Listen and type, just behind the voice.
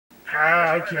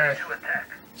Ah, okay.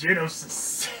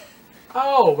 Geonosis.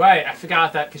 Oh, right. I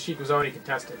forgot that Kashyyyk was already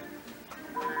contested.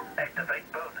 Activate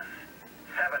bonus.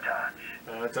 Sabotage.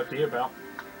 It's up to you, Bell.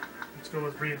 Let's go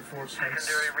with reinforcements.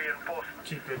 Secondary reinforcement.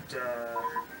 Keep it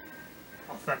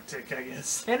authentic, I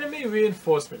guess. Enemy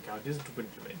reinforcement count is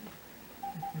dwindling.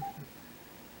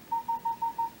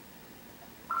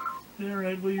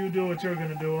 Alright, well, you do what you're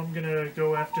gonna do. I'm gonna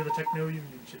go after the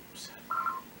Techno-Union ships.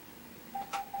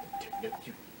 Techno-Union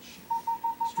ships.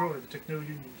 Destroy the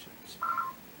Techno-Union ships.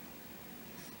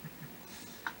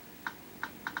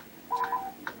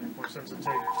 More sense of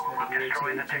take.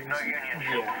 Destroy the Techno-Union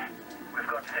ships. Yeah. We've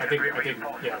got I think,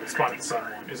 yeah, we spotted the same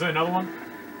one. Is there another one?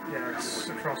 Yeah, it's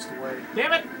across the way.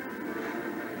 Damn it!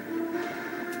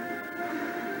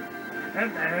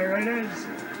 And there it is.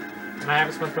 Can I have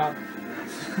a SpongeBob?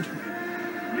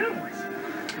 Yes.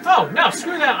 Oh, no,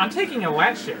 screw that. I'm taking a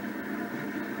lat ship. In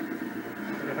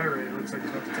a hurry, it looks like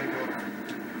it's about to take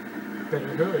off.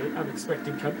 Better hurry. I'm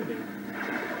expecting company.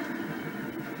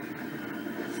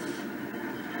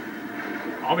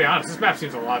 I'll be honest, this map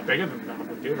seems a lot bigger than the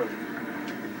Duba.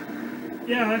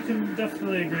 Yeah, I can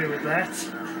definitely agree with that.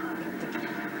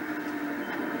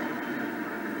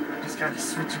 Just kind of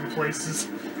switching places.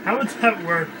 How would that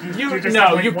work? You just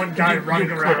have like one guy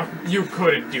running around. You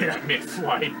couldn't do that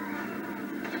mid-flight.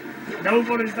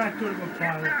 Nobody's that good of a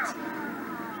pilot.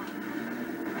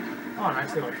 Oh, I'm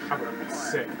actually like hovering.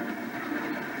 That's sick.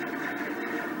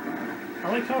 I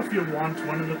like how if you want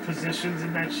one of the positions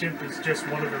in that ship is just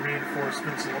one of the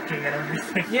reinforcements looking at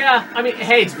everything. Yeah, I mean,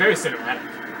 hey, it's very cinematic.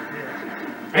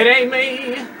 Yeah. It ain't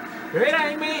me! It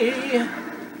ain't me!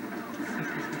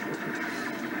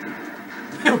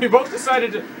 We both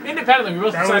decided to, independently, we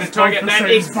both decided to target that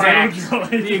the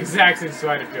exact same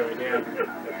spider droid, yeah.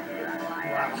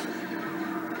 Wow.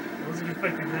 I wasn't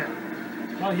expecting that.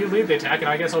 Well, you lead the attack, and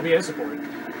I guess I'll be air support.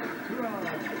 Hurrah!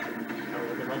 Are we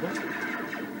looking like this?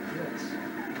 Yes.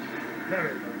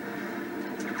 Very good.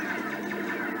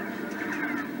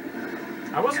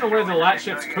 I wasn't aware the lat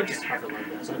ships could just hover like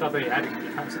this. I thought they had to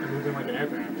be constantly moving like an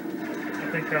aircraft. I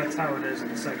think that's how it is in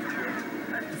the second game.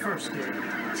 The first game.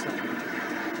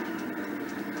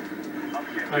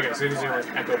 Okay, so these are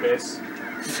like echo base.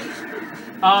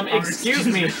 Excuse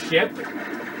me, ship.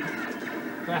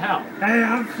 The hell? Hey,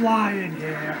 I'm flying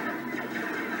here.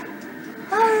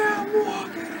 I am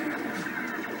walking.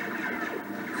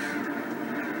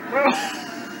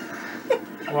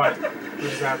 What? What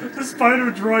just happened? The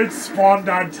spider droid spawned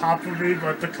on top of me,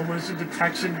 but the collision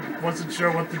detection wasn't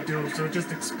sure what to do, so it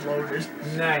just exploded.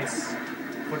 Nice.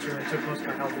 Fortunately, I took most of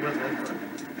my health with it,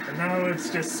 but... And now it's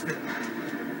just spinning.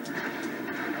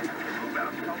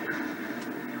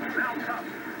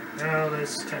 Well,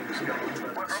 there's tanks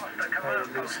going, but at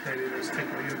least maybe there's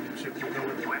Techno-Union ships will go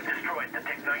with it. We've destroyed the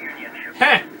Techno-Union ship.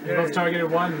 Heh! You both targeted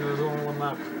one, and there's only one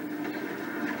left.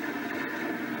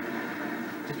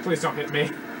 Just please don't hit me.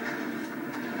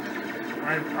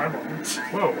 I won't.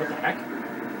 Whoa, what the heck?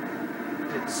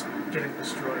 It's getting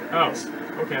destroyed. Oh,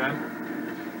 okay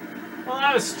then. Well,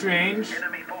 that was strange.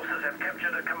 Enemy forces have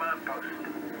captured a command post.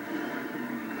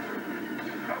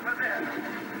 Over there.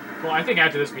 Well, I think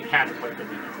after this we had to play the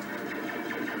video.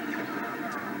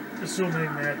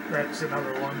 Assuming that that's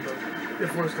another one, but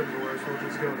if worse comes to worse, we'll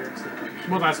just go against it.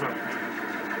 Well, that's what I mean.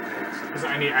 Because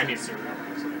I need to see what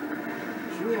happens.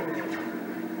 Sure.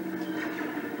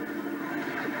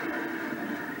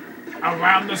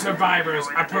 Around the survivors,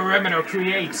 a perimeter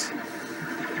create.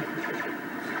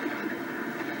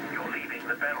 You're leaving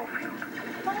the battlefield.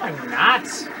 No, I'm not.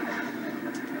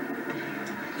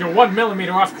 You're 1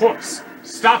 millimeter off course.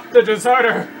 Stop the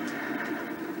deserter.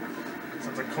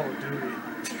 Sounds like Call of Duty.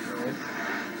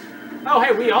 Oh,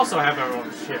 hey, we also have our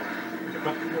own ship.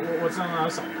 But what's on the other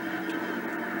side?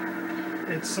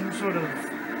 It's some sort of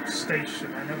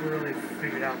station. I never really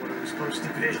figured out what it was supposed to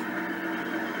be.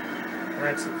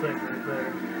 That's the thing right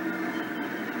there.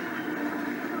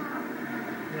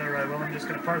 Alright, well, I'm just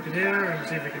going to park it here and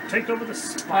see if we can take over the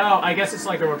spot. Oh, I guess it's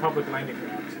like a Republic landing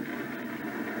ground.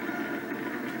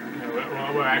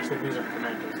 No, we're actually, these are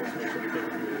commanders. Let's make sure we get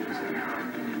these.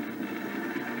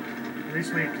 At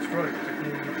least we destroyed it.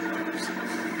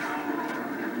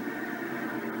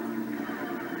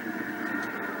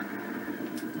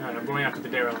 Alright, I'm going after the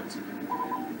derelict.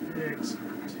 Excellent.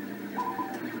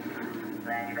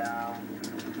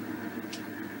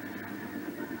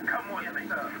 Come with me,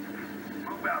 sir.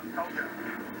 Move out, soldier.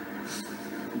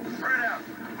 Spread out.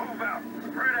 Move out.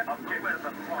 Spread out. Okay, where's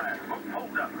the flag?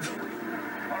 Hold up.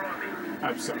 Follow me.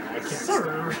 I'm sorry, I can't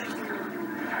Sir. stop.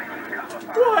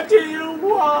 What do you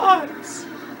want?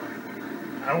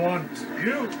 I want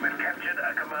you. We've captured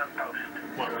a command post.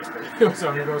 What was it? It was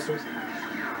on the roasters.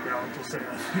 Yeah, I'll just say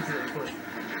that exactly.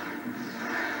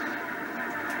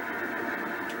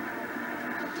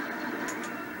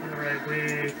 Alright,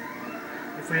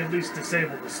 if we at least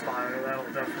disable the spire, that'll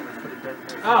definitely put a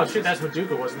dent in. Oh shit, that's what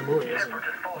Dooku was in the movie, isn't it?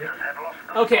 Separatist forces have lost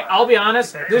the Okay, spire. I'll be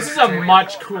honest. This is a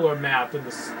much cooler map than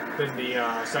the second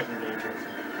game.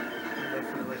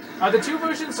 Definitely. Are the two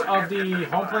versions of the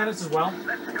home planets as well?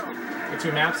 Let's go. The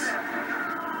two maps?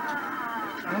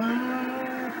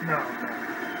 No.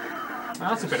 Well,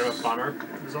 that's a bit of a bummer.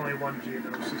 There's only one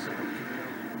Geonosis in the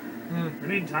Hmm. In the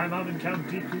meantime, I've encountered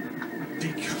Deku.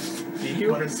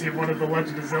 Deku? What is he, one of the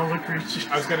Legend of Zelda creatures?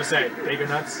 I was gonna say, Bacon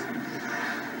Nuts.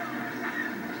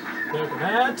 Bacon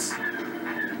Nuts!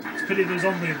 It's a pity there's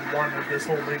only one of this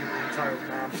whole thing in the entire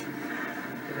map.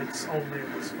 And it's only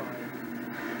in the spire.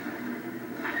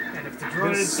 And if the The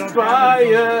droids don't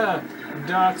Spire!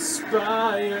 Dark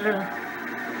Spire!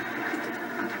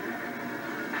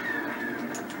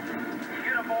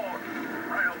 Get aboard.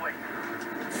 Right away.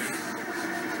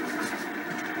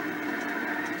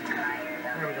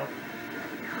 There we go.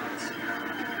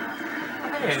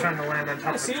 Hey, He's trying to land on top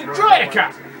I of see a droid droideka! that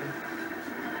wasn't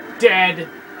even- dead!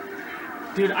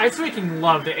 Dude, I freaking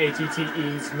love the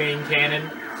ATTE's main cannon.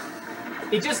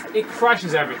 It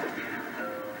crushes everything.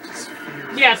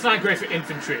 Yeah, it's not great for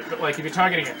infantry, but like if you're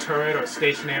targeting a turret or a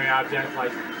stationary object,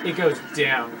 like it goes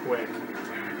down quick.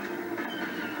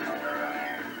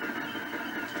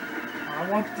 I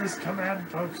want this command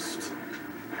post.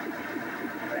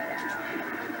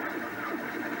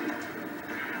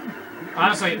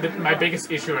 Honestly, my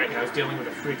biggest issue right now is dealing with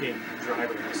a freaking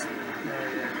driver in this thing.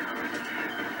 Yeah.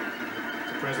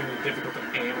 Surprisingly difficult to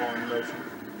aim on motion.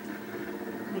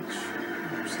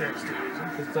 Which stands to reason.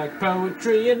 It's like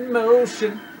poetry in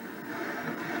motion.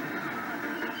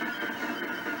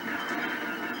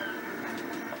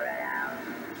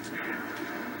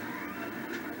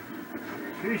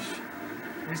 Sheesh.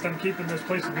 At least I'm keeping this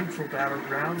place a neutral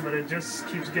battleground, but it just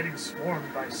keeps getting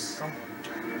swarmed by someone.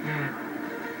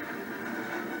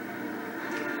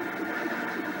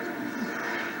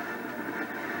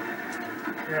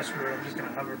 Yeah, screw it, I'm just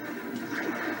gonna hover.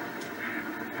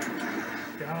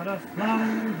 Gotta fly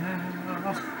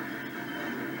now.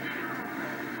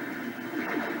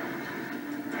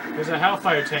 There's a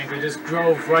Hellfire tank that just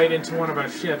drove right into one of our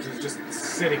ships. It's just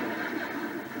sitting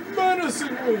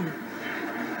menacingly.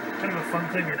 Kind of a fun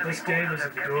thing with this game is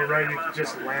if you do it right, you can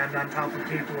just land on top of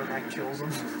people and that kills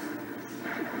them.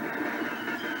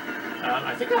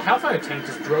 I think the Hellfire tank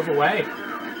just drove away.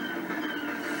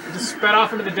 It just sped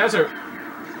off into the desert.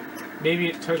 Maybe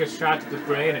it took a shot to the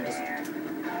brain and just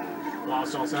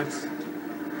lost all sense.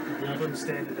 I couldn't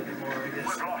stand it anymore, I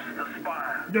guess. We've lost the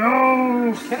spire.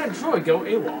 No! Can a droid go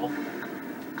AWOL?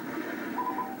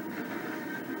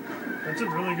 That's a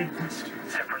really good question.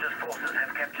 Separatist forces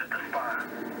have captured the spire.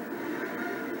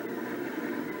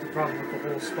 The problem with the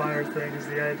whole spire thing is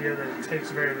the idea that it takes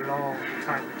very long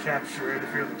time to capture it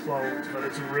if you're the clones, but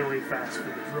it's really fast for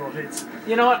the droids.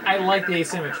 You know what? I like the Enemy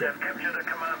forces asymmetry. have captured a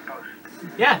command post.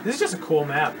 Yeah, this is just a cool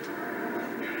map.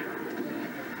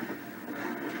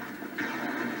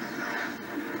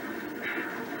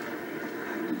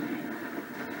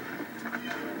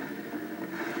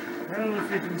 Well,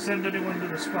 if you can send anyone to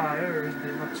the spire, it'd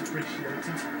be much appreciated.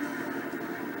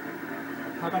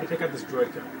 How about I take out this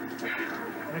droid gun?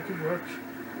 That could work.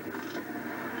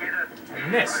 Get it. I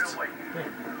missed. Right away.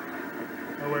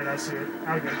 Yeah. Oh wait, I see it.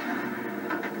 Okay.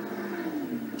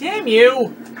 Damn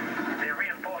you! Their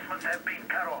reinforcements have been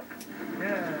cut off.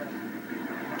 Yeah.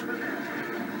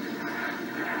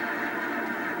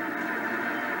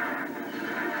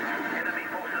 Enemy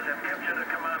forces have captured a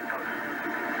command post.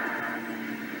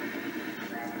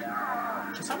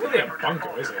 It's not really a Separatist bunker,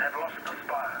 is forces it? have lost the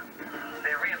spire.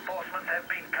 Their reinforcements have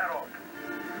been cut off.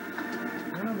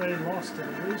 Well, they lost it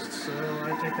at least, so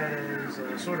I take that as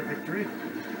a sort of victory.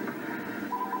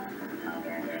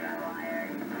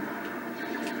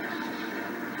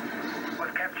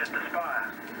 We've captured the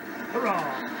spire.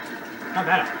 Hurrah! Not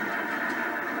bad.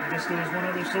 I guess there was one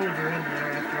other soldier in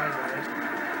there after I died.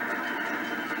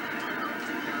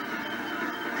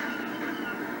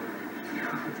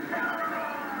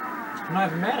 I'm not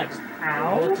even mad. I just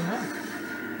Ow!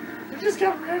 I just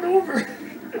got ran over.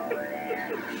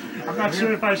 I'm not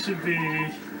sure if I should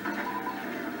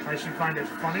find it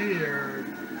funny or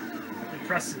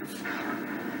impressive.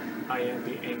 I am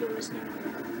the angerous now.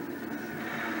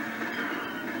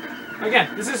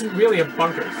 Again, this isn't really a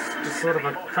bunker. It's just sort of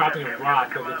a cropping of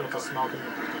rock that they built a small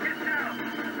community.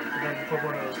 And then put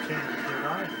one of those cannons, did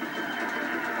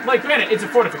I? Like, granted, it's a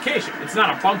fortification. It's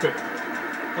not a bunker.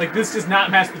 Like, this does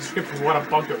not match the description of what a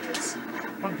bunker is.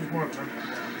 Bunker's more of a bunker.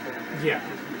 Yeah.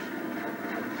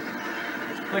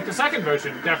 Like, the second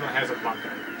version definitely has a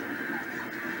bunker.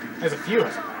 Has a few,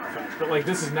 as a matter of fact. But, like,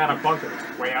 this is not a bunker.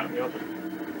 It's way out in the open.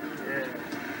 Yeah.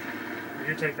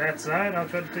 You take that side, I'll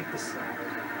try to take this side.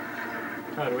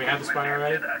 Oh, do we have the spy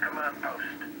already?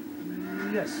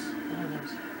 Yes. Oh,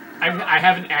 nice. I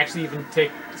haven't actually even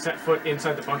set foot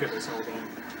inside the bunker this whole game.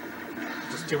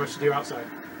 Just too much to do outside.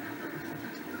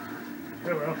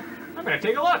 Very well. I'm gonna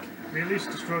take a look. We at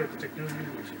least destroyed the technology.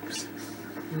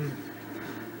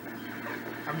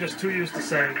 I'm just too used to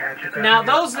saying that. Now,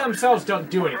 those themselves don't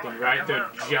do anything, right? They're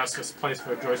just a place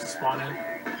for droids to spawn in.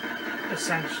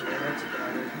 Essentially, that's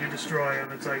about it. You destroy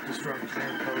them, it's like destroying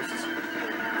command posts.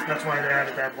 That's why they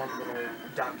added that one little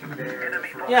docking there.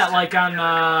 Yeah, like on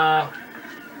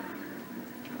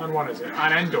what is it?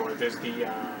 On Endor, there's the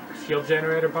shield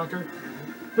generator bunker,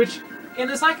 which in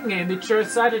the second game they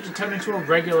decided to turn into a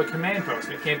regular command post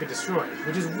and it can't be destroyed,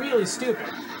 which is really stupid.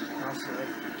 Honestly,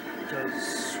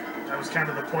 because that was kind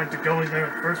of the point of going there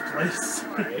in the first place.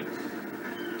 Right.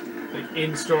 Like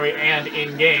in story and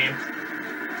in game.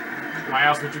 Why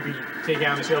else would you be taking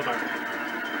out the shield bunker?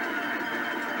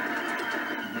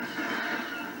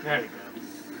 There we go.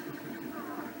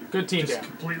 Good team Just down.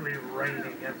 completely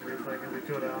raining everything that we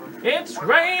could on them. It's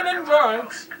raining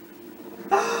droids!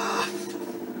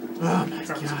 Oh my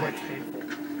Sounds god. quite painful.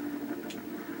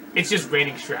 It's just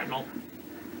raining shrapnel.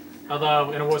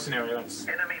 Although, in a war scenario, that's...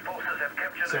 Enemy forces have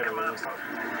captured a command post.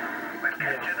 We've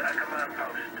captured a command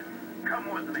post. Come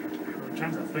with me. I'm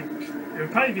trying to think. It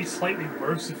would probably be slightly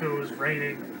worse if it was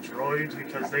raining droids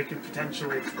because they could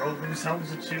potentially throw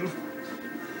themselves at you.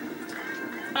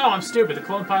 Oh, I'm stupid. The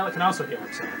clone pilot can also heal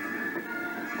himself.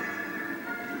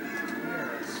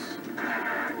 Yes.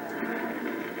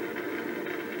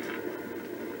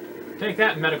 Take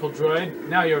that, medical droid.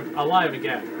 Now you're alive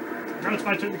again. Now it's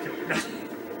my turn to kill you.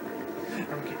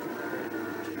 I'm keeping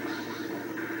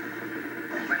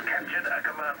We've captured a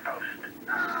command post.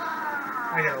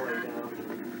 I gotta lay down.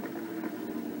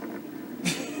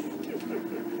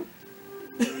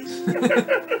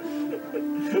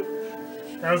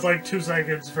 That was like 2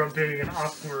 seconds from being an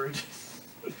awkward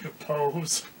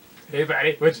pose. Hey,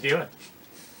 buddy. What you doing?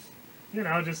 You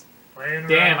know, just laying around.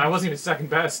 Damn, I wasn't even second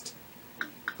best.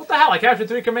 What the hell? I captured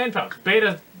 3 command posts.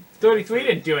 Beta 33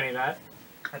 didn't do any of that.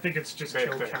 I think it's just Very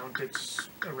kill fair. count it's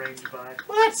arranged by.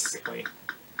 Well, that's silly.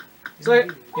 So,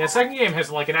 yeah, second game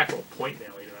has like an actual point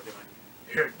value to everything.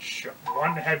 Headshot.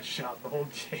 One headshot the whole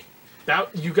game.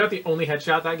 That you got the only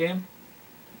headshot that game?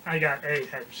 I got a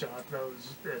headshot. That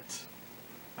was it.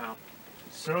 Oh.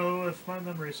 So, if my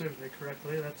memory serves me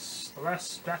correctly, that's the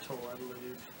last battle, I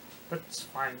believe. Let's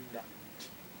find out.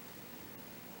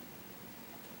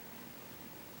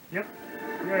 Yep.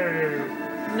 Yay.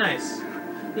 Nice.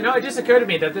 You know, it just occurred to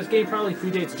me that this game probably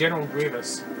predates General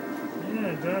Grievous. Yeah,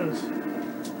 it does.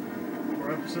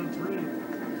 For episode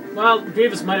 3. Well,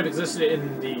 Grievous might have existed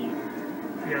in the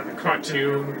Yeah, the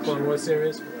cartoon Clone Wars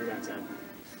series. Whatever that's at.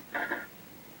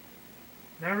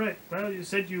 Alright, well, you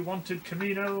said you wanted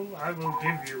Camino. I will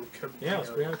give you Camino. Yeah, let's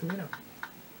bring out Camino. As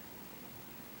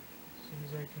soon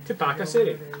as I can Tobacco figure out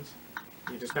City. where it is.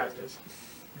 You just passed this.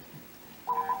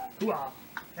 Hooah.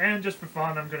 And just for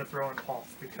fun, I'm going to throw in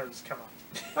Hoth, because, come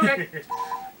on. Okay.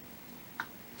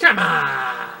 Come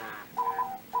on!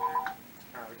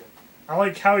 Oh, good. I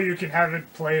like how you can have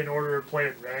it play in order or play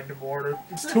in random order.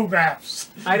 It's 2 maps.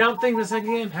 I don't think the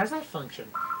second game has that function.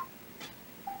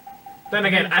 Then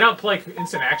again, I don't play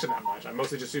instant action that much. I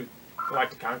mostly just do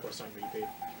Galactic Conquest on repeat.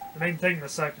 The main thing the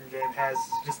second game has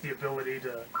is just the ability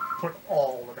to put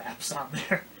all the maps on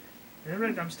there.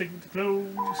 Alright, I'm sticking with the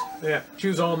clothes. Yeah,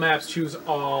 choose all maps, choose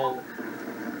all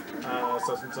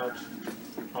such and such,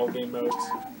 all game modes.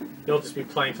 You'll just be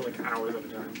playing for like hours at a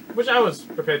time, which I was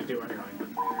prepared to do anyway.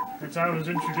 Since I was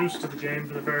introduced to the game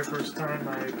for the very first time,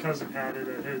 my cousin had it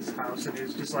at his house, and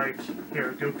he's just like,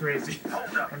 here, go crazy.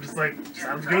 Hold up. I'm just like,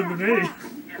 sounds good to me.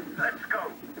 Yes, let's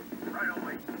go. Right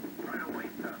away. Right away,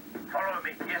 sir. Follow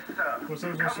me. Yes, sir. Of course,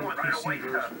 there was Come also a with right PC away, sir.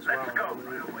 version as well, Let's I go.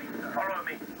 believe. Right away, sir. Follow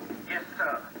me. Yes,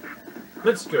 sir.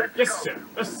 Let's go. Yes, sir.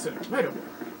 Yes, sir. Right away.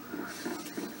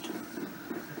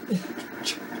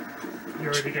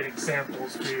 You're already getting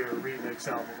samples for your remix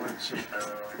album, aren't you?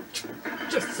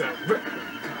 Yes, sir. Right.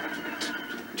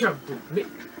 Come with me.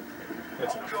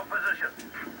 That's Hold enough. your position.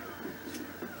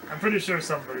 I'm pretty sure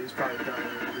somebody's probably done it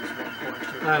at least one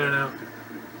point. Or I don't know.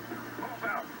 Move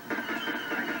out.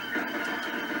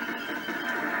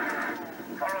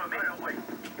 Follow me. Right away.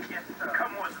 Yes, sir.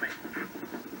 Come with me.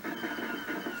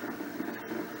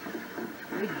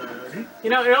 Good buddy. You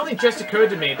know, it only just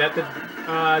occurred to me that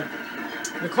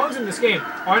the clones in this game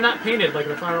are not painted like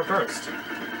the Final First.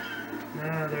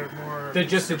 They're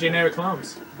just the generic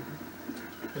clones.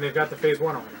 And they've got the Phase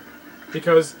 1 on it.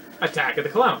 Because Attack of the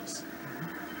Clones.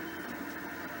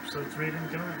 So 3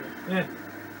 didn't go with it. Yeah.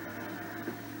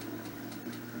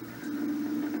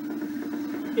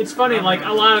 It's funny, like,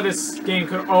 a lot of this game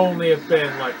could only have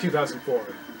been, like, 2004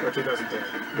 or 2003.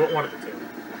 One of the two.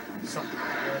 Something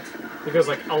like that. Because,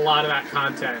 like, a lot of that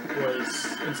content was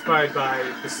inspired by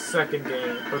the second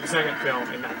game, or the second film,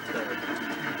 and not the third.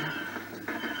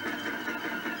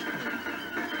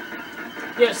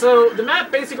 Yeah, so the map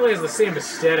basically has the same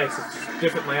aesthetics, it's just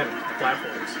different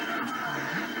platforms.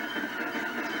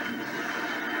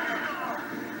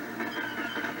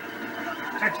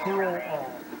 Tactical roll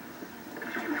all.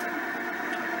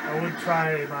 I would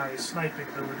try my sniping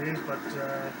abilities, but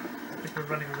I think we're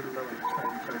running a little low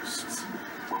on posts.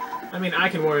 I mean, I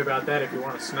can worry about that if you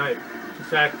want to snipe. In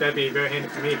fact, that'd be very handy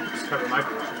for me to just cover my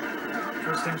position.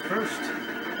 First things first.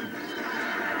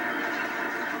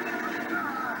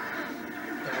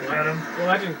 Got him. Well,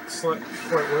 that didn't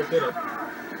quite work, did it?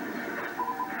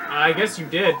 I guess you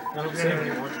did. I don't see him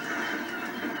anymore.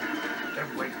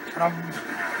 Wait, come.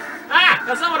 Ah!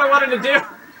 That's not what I wanted to do!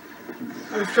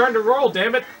 I was trying to roll,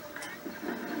 damn it!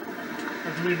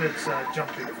 I believe it's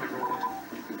jumping for rolling.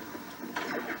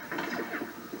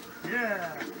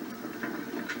 Yeah!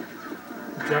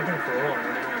 Jumping for rolling,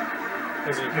 what do you mean?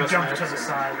 As in You jump to the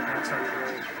side and that's how you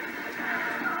roll.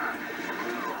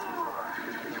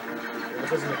 That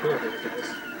doesn't appear to be the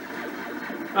case.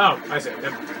 Oh, I see.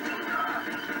 Never mind.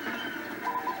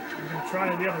 I'm gonna try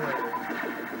it the other way.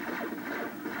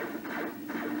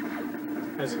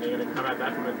 As in, you're gonna come at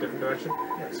that from a different direction?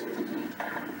 Yes.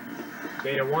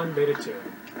 Beta 1, Beta 2.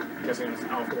 I'm guessing it's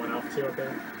Alpha 1, Alpha 2 up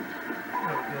there?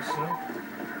 I would guess so.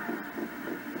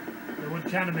 It would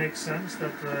kind of make sense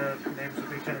that the names would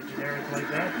be kind of generic like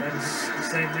that. That's the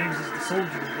same names as the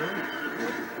soldiers do.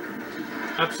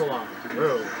 Epsilon,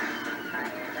 Rho.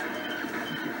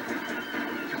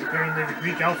 Apparently the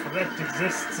Greek alphabet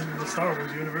exists in the Star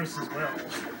Wars universe as well.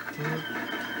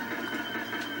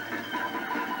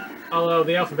 Although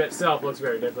the alphabet itself looks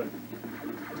very different.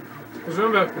 Because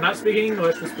remember, we're not speaking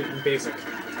English, we're speaking Basic.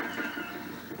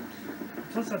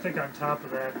 Plus I think on top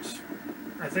of that,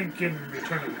 I think in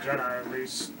Return of the Jedi at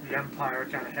least, the Empire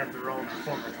kind of had their own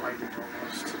form of writing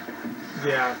almost.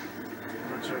 Yeah. I'm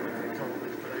not sure what they called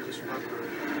it, but I just remember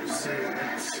seeing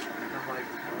it. And I'm like,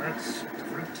 well, that's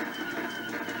different.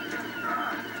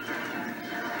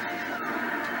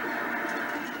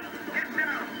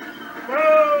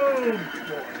 Whoa!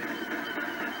 Boy.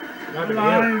 Not to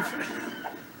Alive!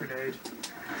 Grenade.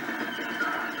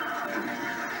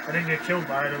 I didn't get killed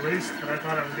by it at least, but I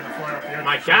thought I was going to fly off the edge.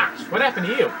 My gosh, what happened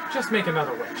to you? Just make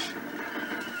another wish.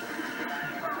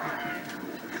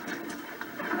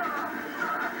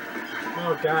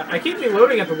 Oh god, I keep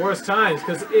reloading at the worst times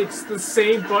because it's the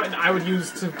same button I would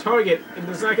use to target in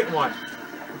the second one.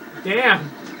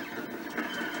 Damn.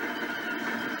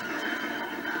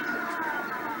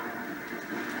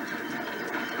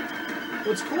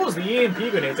 What's cool is the EMP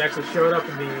grenades actually showed up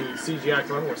in the CGI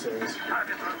Clone Wars series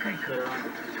later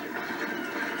on.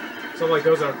 So, like,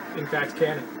 those are, in fact,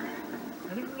 canon.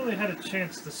 I didn't really had a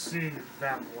chance to see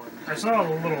that one. I saw a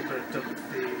little bit of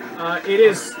the... It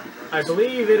is, I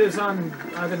believe it is on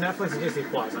either Netflix or Disney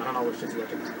Plus. I don't know which is which.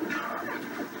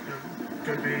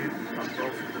 Could be on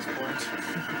both at this point.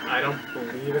 I don't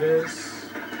believe it is.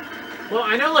 Well,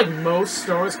 I know, like, most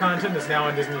Star Wars content is now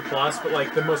on Disney Plus, but,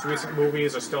 like, the most recent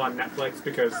movies are still on Netflix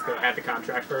because they had the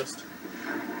contract first.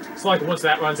 So, like, once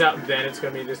that runs out, then it's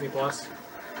going to be Disney Plus.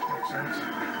 Makes sense.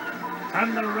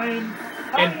 And the rain.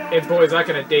 And boys, I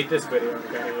can date this video out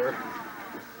of here.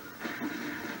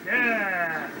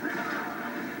 Yeah!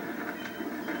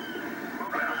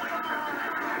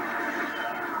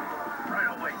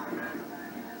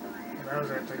 That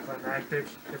was anticlimactic.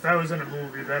 If that was in a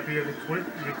movie, that'd be the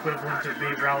equivalent of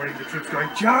me rallying the troops going,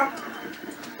 jump!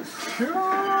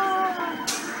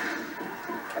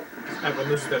 Everyone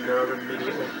loses their nerve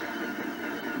immediately.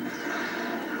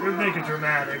 It would make it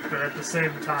dramatic, but at the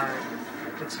same time,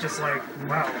 it's just like,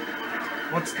 wow,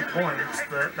 what's the point?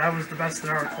 That was the best in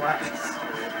our class.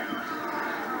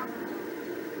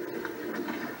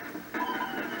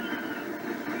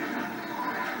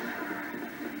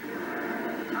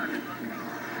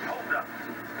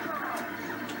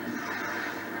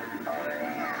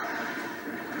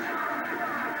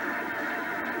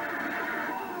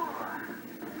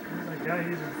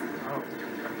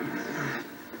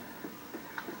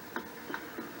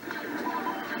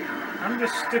 I'm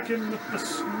just sticking with the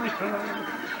sniper.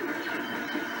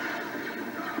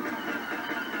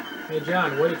 Hey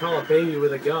John, what do you call a baby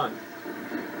with a gun?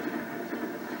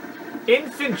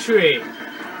 Infantry!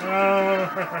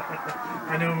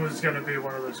 I knew it was gonna be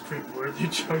one of those creep-worthy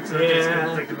jokes. I just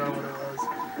couldn't think about what it was.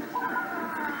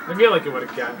 I feel like it would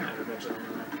have gotten that eventually.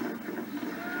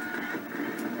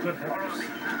 Good heavens.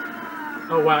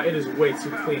 Oh wow, it is way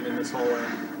too clean in this hallway.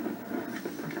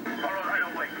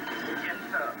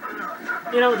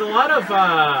 You know, there's a lot of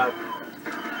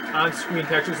on-screen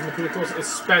textures in the prequels,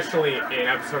 especially in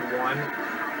episode 1.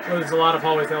 Where there's a lot of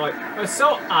hallways that are like, are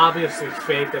so obviously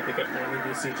fake that they can only be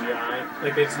CGI.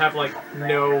 Like, they just have, like,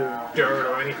 no dirt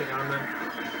or anything on them.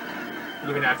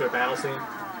 Even after a battle scene.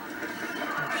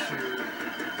 Oh, shoot.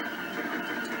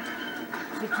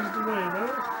 Which is the way,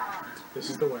 though? This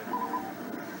is the way.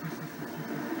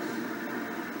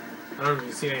 I don't know if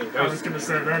you've seen any of those. I was gonna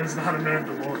say, that is not a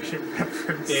Mandalorian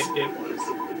reference. It was.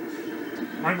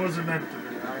 Mine wasn't meant to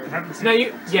be. I haven't seen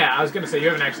it. Yeah, I was gonna say, you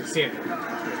haven't actually seen it.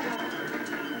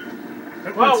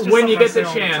 That's Well, when you get the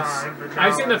chance.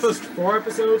 I've seen the first. first 4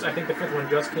 episodes. I think the 5th one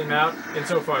just came out, and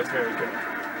so far it's very good.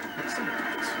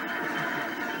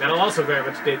 That'll also very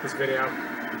much date this video.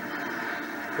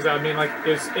 Because, I mean, like,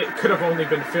 it could have only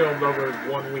been filmed over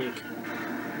 1 week.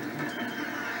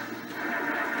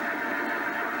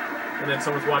 And then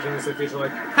someone's watching this in the future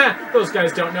like, ha! Those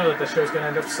guys don't know that the show's gonna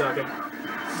end up sucking. I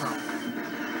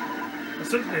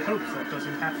certainly hope that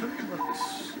doesn't happen, but...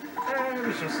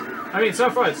 it's just... I mean,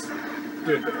 so far it's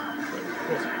doing good.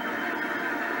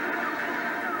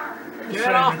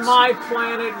 Get off my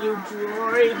planet, you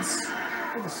droids!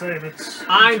 I'm the same, it's...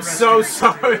 I'm so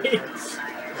sorry!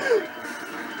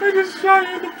 I just shot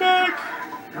you in the back!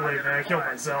 Wait, man, I killed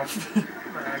myself.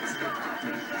 By accident.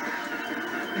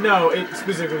 No, it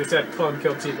specifically said clone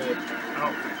kill teammate.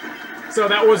 Oh. So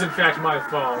that was in fact my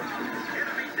fault.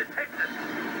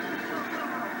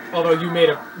 Although you may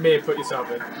have put yourself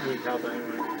at weak health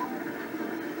anyway.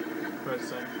 What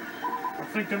was I saying? I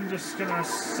think I'm just gonna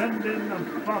send in a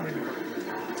bombing group.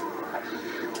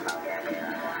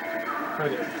 Oh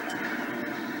dear.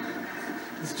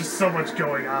 There's just so much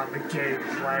going on, the game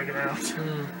is lagging out.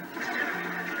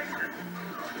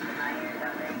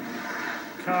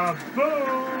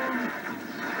 Kaboom!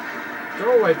 Go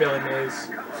away, Billy Mays.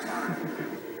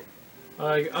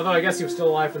 Although I guess he was still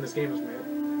alive when this game was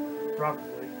made.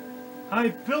 Probably. Hi,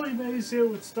 Billy Mays here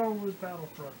with Star Wars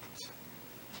Battlefront.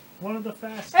 One of the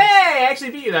fastest. Hey! I actually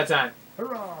beat you that time.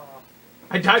 Hurrah!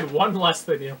 I died 1 less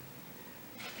than you.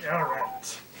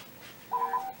 Alright.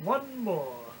 One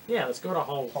more. Yeah, let's go to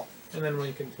Hall. And then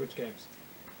we can switch games.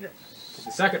 Yes.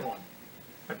 The second one.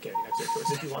 I'm kidding, that's your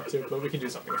choice if you want to, but we can do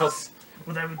something else.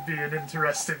 Well, that would be an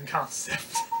interesting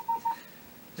concept.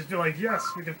 Just be like, yes,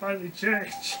 we can finally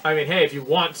change. I mean, hey, if you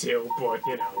want to, but,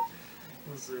 you know.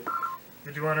 We'll see.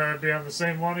 Did you want to be on the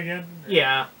same one again?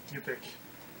 Yeah. You pick.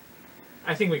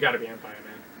 I think we gotta be Empire,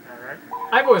 man. Alright.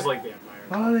 I've always liked the Empire.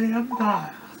 Oh, the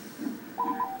Empire.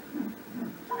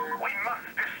 We must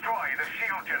destroy the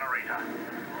shield generator.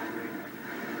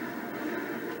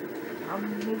 I'm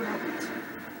moving out.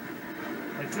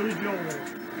 Like Billy Joel.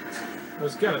 I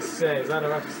was gonna say, is that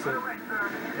enough to...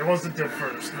 It wasn't at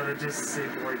first, but it just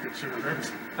seemed like it should have been.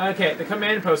 Okay, the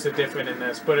command posts are different in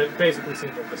this, but it basically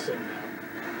seems like the same now.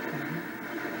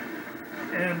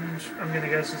 And I'm gonna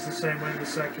guess it's the same way in the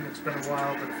second. It's been a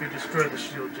while, but if you destroy the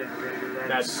shield generator,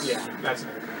 That's another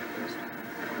command post.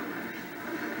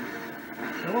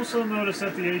 I also noticed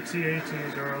that the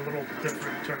AT-ATs are a little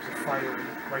different in terms of firing.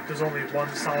 Like, there's only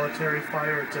one solitary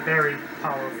fire. It's a very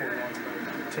powerful one,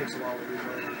 but it takes a while to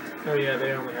reload. Oh yeah,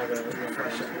 they only have a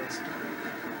refresh.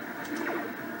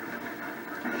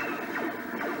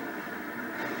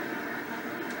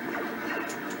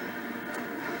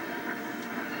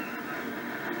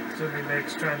 Certainly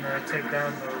makes trying to take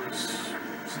down those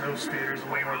snow speeders a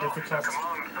little more difficult.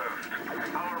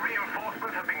 Our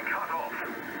reinforcements have been cut off.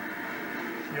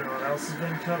 You know what else has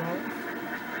been cut off?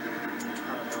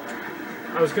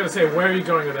 I was gonna say, where are you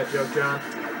going with that joke, John?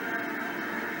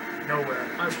 Nowhere.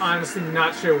 I'm honestly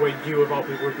not sure where you, of all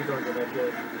people, would be going with that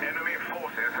joke. Enemy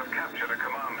forces have captured a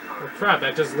command Well, post. crap,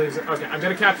 that just leaves... Okay, I'm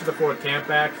gonna capture the forward camp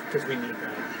back, because we need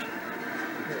that.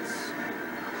 Yes.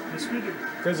 Yes, we do.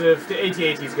 Because if the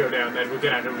AT-ATs go down, then we're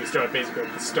gonna have to restart basically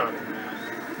at the start of the map.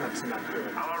 That's not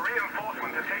good. Our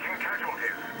reinforcements are taking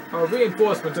casualties. Our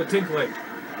reinforcements are tinkling.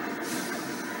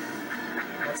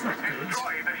 That's not good.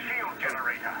 Destroy the shield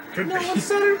generator. Could No be. one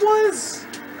said it was!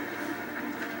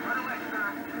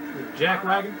 The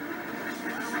jackwagon?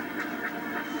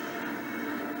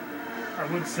 I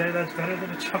would say that's better than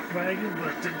a chuck wagon,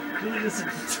 but it really isn't.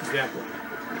 Exactly.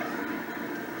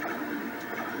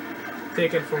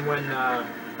 Taken from when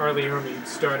Harley Ermey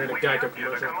started a Geico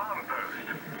commercial. Command post.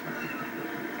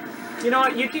 You know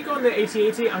what? You keep going to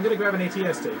AT-AT, I'm gonna grab an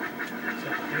ATST. So,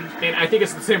 And I think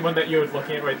it's the same one that you're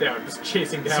looking at right there. I'm just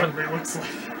chasing down. Certainly looks like.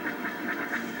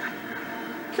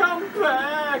 Come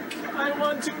back! I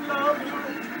want to love you!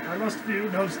 My lust for you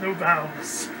knows no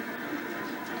bounds.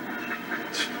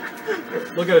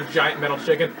 Look at a giant metal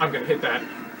chicken. I'm gonna hit that.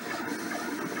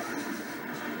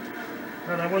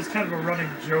 Well, that was kind of a running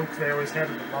joke they always had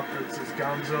in the Muppets, as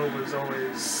Gonzo was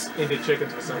always Into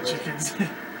chickens for some reason. chickens.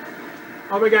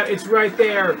 Oh my god, it's right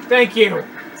there! Thank you!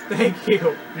 Thank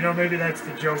you! You know, maybe that's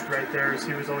the joke right there, is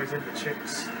he was always into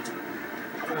chicks.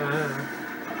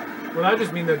 Well, that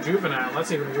just means they're juvenile.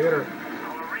 That's even weirder.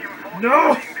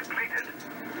 No!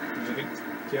 Did you get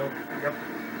killed? Yep.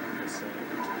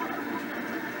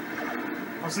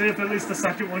 I'll see if at least the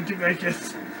second one can make it.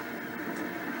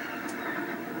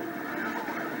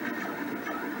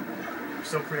 I'm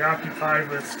so preoccupied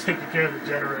with taking care of the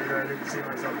generator, I didn't see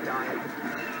myself dying.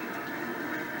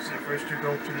 So first you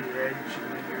go to the edge,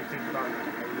 and then you think about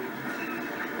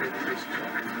this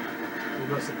jump. You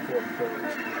must have fought forward.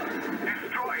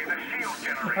 Destroy the shield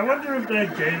generator. I wonder if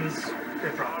that game is... It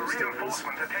Our probably still is.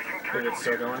 reinforcements are taking Think it's casualties.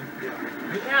 still going?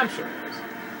 Yeah. Yeah, I'm sure it is.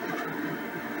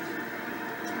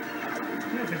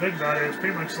 Yeah, if you think about it, it's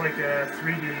pretty much like a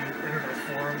 3D internet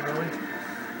forum, really.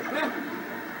 Yeah.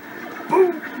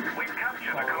 Boom! We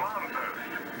captured the command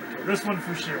post. Okay, this one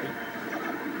for sure.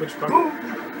 Which part? Boom!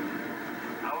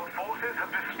 Our forces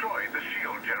have destroyed the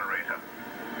shield generator.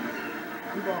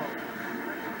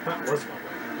 That was my way.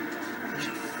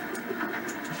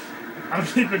 I'm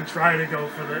even trying to go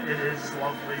for the it is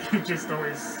lovely. You just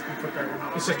always put that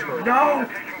in. It's just true. No!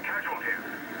 Taking casualties.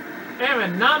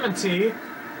 Anonymity?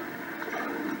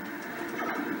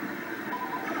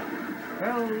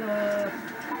 Well,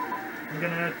 I'm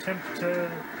gonna attempt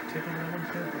to take on that one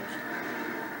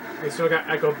first. They still got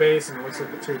Echo Base and it looks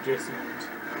like the two JCMs.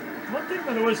 One thing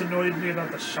that always annoyed me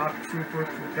about the Shock Trooper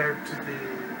compared to the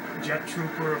Jet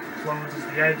Trooper of the clones is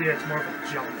the idea it's more of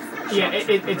a jump. For the Yeah, Shock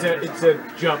Trooper it's than a it is it's a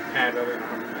jump pad rather than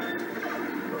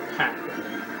a pack.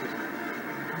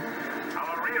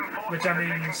 Our reinforcements Which I are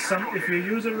mean, taking some if you casualties.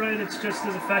 use it right, it's just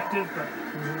as effective, but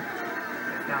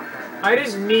it's not that. I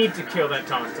didn't need to kill that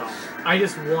Tauntaun. I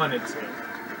just wanted to.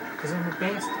 Because I'm a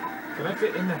bastard. Can I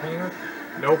fit in the hangar?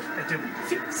 Nope. I didn't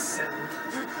think so.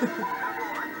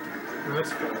 Well,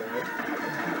 that's fair, right?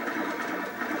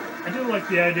 I do like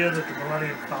the idea that the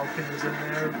Millennium Falcon is in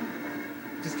there.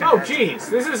 Just Oh, kinda jeez.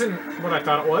 This isn't what I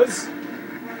thought it was.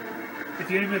 If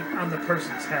you aim it on the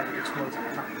person's head, it explodes in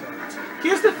contact.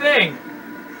 Here's the thing.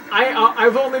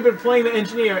 I've only been playing the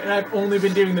engineer, and I've only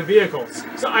been doing the vehicles.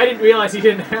 So I didn't realize he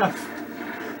didn't have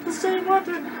the same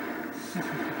weapon.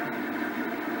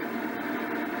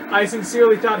 I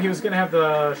sincerely thought he was going to have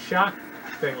the shock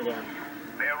thing again.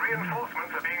 Their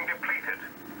reinforcements are being depleted.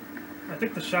 I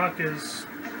think the shock is...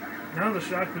 No, the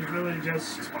shock was really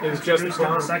just... It was just introduced in the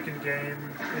clone. second game.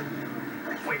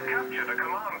 We captured a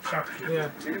command Shock post. Trooper. Yeah.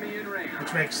 Enemy in range.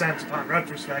 Which makes sense upon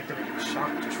retrospect that it was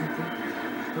Shock Trooper.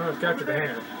 Oh, I've captured the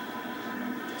hangar.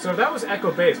 So if that was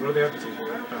Echo Base, what are the other two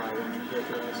doing?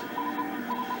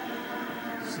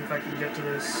 See if I can get to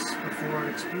this before it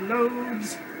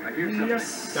explodes. I hear something.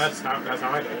 Yes! That's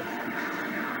how I did it.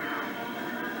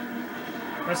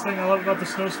 Best thing I love about the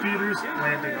snow speeders,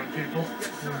 landing on people.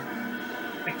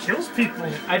 It kills people.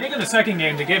 I think in the second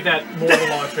game, they gave that mortar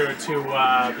launcher to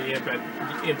the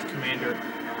Imp Commander.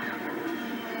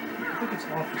 I think it's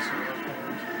Officer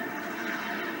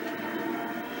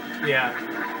of Yeah.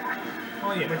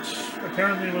 Oh, yeah. which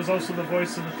apparently was also the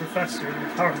voice of the professor in the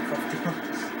Powerpuff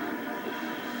Girls.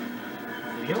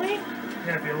 Really?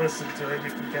 Yeah, if you listen to it, you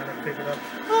can kind of pick it up.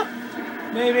 Huh.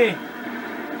 Maybe.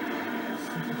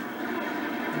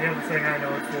 The other thing I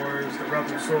know it for is the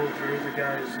Rebel Soldier. The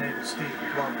guy's name is Steve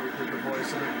Blumber, did the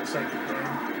voice of it in the second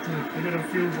game. He did a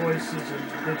few voices in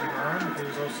Digimon. He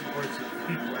was also the voice of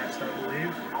Heat Blast, I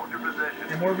believe. Hold your position.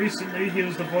 And more recently, he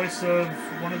was the voice of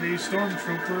one of the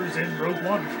Stormtroopers in Rogue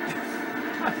One.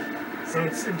 So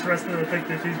it's interesting to think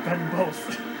that he's been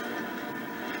both.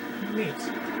 Neat.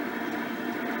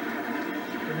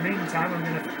 In the meantime, I'm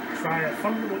going to try a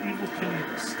fun little evil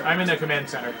Canadian stuff. I'm in the command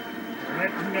center.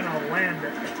 Alright, I'm gonna land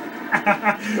it.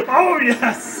 Oh,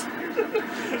 yes!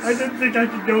 I didn't think I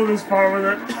could go this far with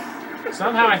it.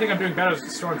 Somehow I think I'm doing better as a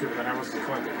Stormtrooper than I was as a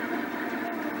Collector.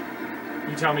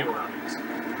 You tell me what that means.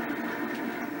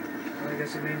 I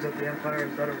guess it means that the Empire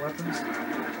has better weapons.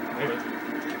 Maybe.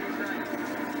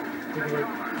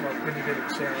 When you get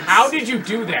a chance. How did you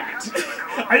do that?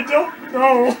 I don't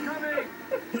know!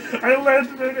 I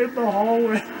landed it in the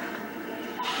hallway.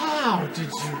 How did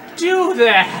you do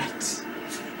that?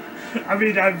 I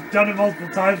mean, I've done it multiple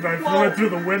times, but I threw it through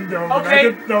the window, but I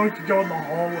didn't know it could go in the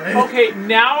hallway. Okay,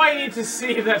 now I need to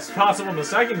see if that's possible in the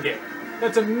second game.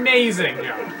 That's amazing,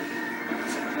 Joe.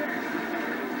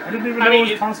 I didn't even know it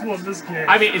was possible in this game.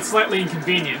 I mean, it's slightly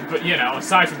inconvenient, but, you know,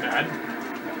 aside from that...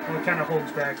 Well, it kind of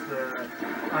holds back the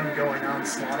ongoing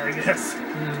onslaught, I guess.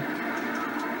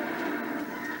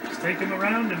 Just take him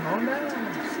around and mow him down.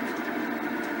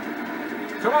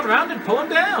 Come on around and pull him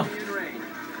down.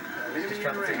 Just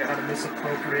trying to figure out how to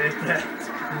misappropriate that.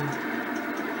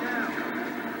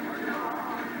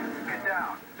 Get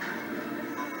down.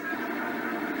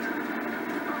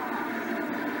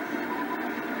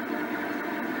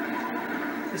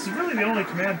 This is really the only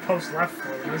command post left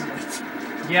for them, isn't it?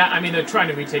 Yeah, I mean, they're trying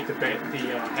to retake the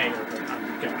hangar, but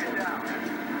I'm going.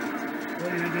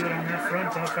 Well, you do it on that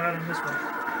front, I'll try it on this one.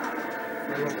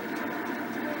 For a little bit.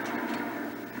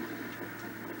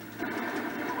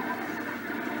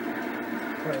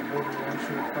 Probably border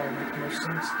launcher would probably make the most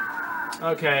sense.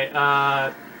 Okay, We've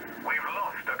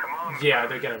lost a command. yeah,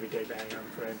 they're gonna retake the hangar, I'm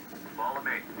afraid. Follow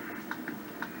me.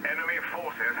 Enemy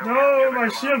forces have No, captured my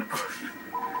the command ship! post.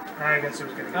 I guess it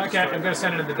was gonna get Okay, destroyed. I'm gonna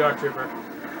send it in the Dark Trooper.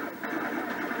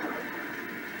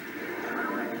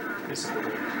 This is the way.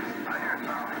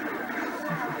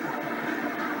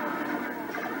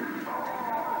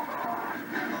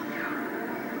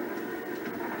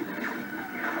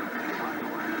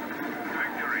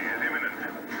 Victory is imminent.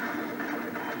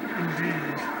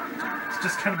 Indeed. It's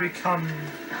just kind of become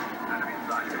Enemy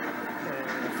sighted.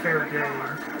 a fair game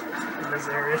in this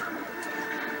area.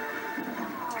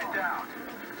 Get down.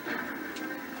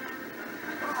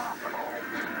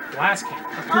 Blast cannon.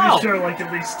 Pretty sure like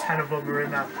at least 10 of them are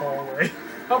in that hallway.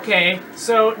 Okay,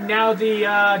 so now the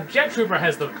Jet Trooper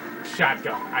has the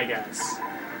shotgun, I guess.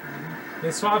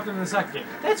 They swapped in the second game.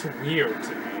 That's weird to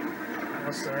me.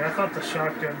 Honestly, I thought the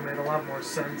shotgun made a lot more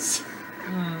sense.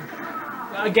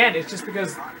 Again, it's just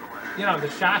because, you know, the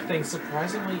shot thing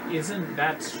surprisingly isn't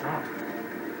that strong.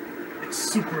 It's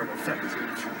super ineffective.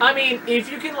 I mean, if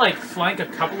you can, like, flank a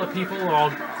couple of people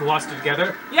all clustered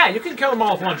together, yeah, you can kill them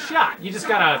all with one shot. You just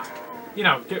gotta, you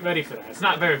know, get ready for that. It's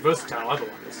not very versatile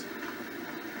otherwise.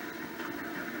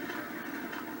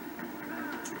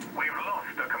 We've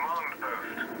lost a command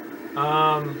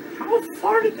post. How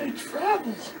far did they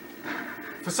travel?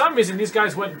 For some reason, these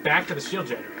guys went back to the shield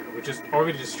generator, which is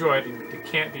already destroyed and it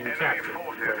can't be Enemy recaptured.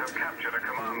 forces have captured a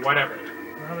command Whatever.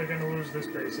 Now they're gonna lose this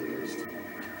base at least.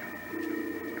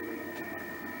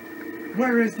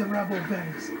 Where is the rebel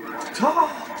base?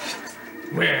 Talk!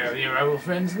 Where are your rebel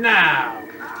friends now?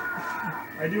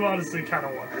 I do honestly kind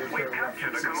of wonder if We they're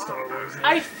captured referencing the Star command Wars.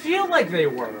 I feel like they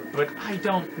were, but I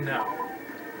don't know.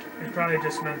 It probably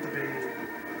just meant to be.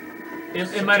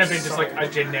 It might have been just like a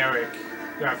generic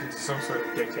reference to some sort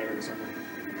of dictator or something.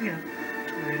 Yeah.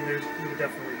 I mean, there would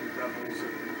definitely be rebels.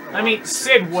 And I mean,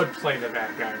 Sid would play the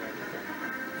bad guy and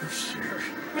everything. for sure.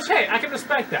 Which, hey, I can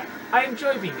respect that. I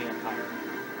enjoy being the Empire.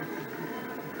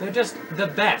 They're just the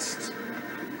best.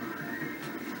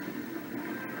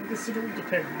 I guess it all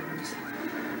depends.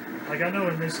 Like, I know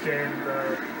in this game,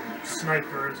 the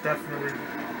sniper is definitely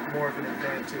more of an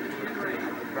advantage with the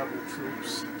rebel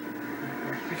troops.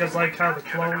 Because, like, how the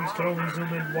clones could only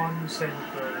zoom in one, same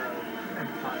with the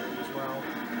Empire as well.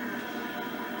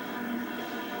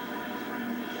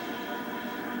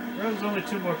 There's only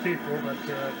 2 more people, but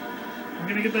I'm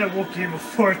gonna get that Wookiee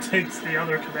before it takes the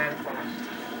other command post.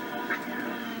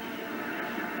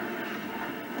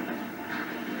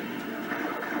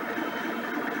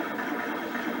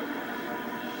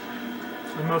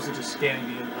 I'm mostly just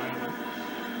scanning the environment.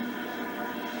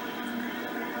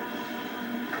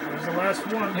 There's the last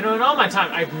one. You know, in all my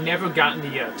time, I've never gotten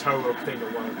the tow rope thing to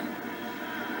work.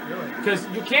 Really? Because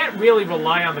you can't really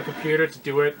rely on the computer to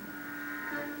do it.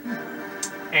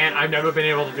 And I've never been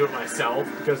able to do it myself,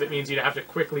 because it means you'd have to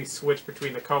quickly switch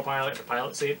between the co-pilot and the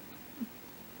pilot seat.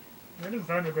 I didn't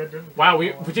find it that difficult. Wow,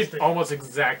 we did almost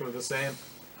exactly the same.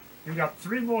 You got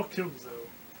 3 more kills,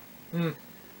 though.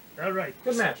 Alright.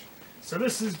 Good match. So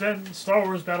this has been Star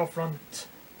Wars Battlefront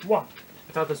 1.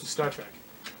 I thought this was Star Trek.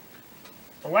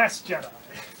 The Last Jedi.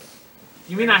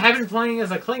 You mean I haven't been playing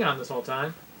as a Klingon this whole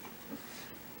time?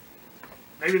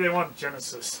 Maybe they want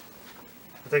Genesis.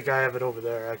 I think I have it over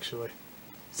there, actually.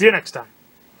 See you next time.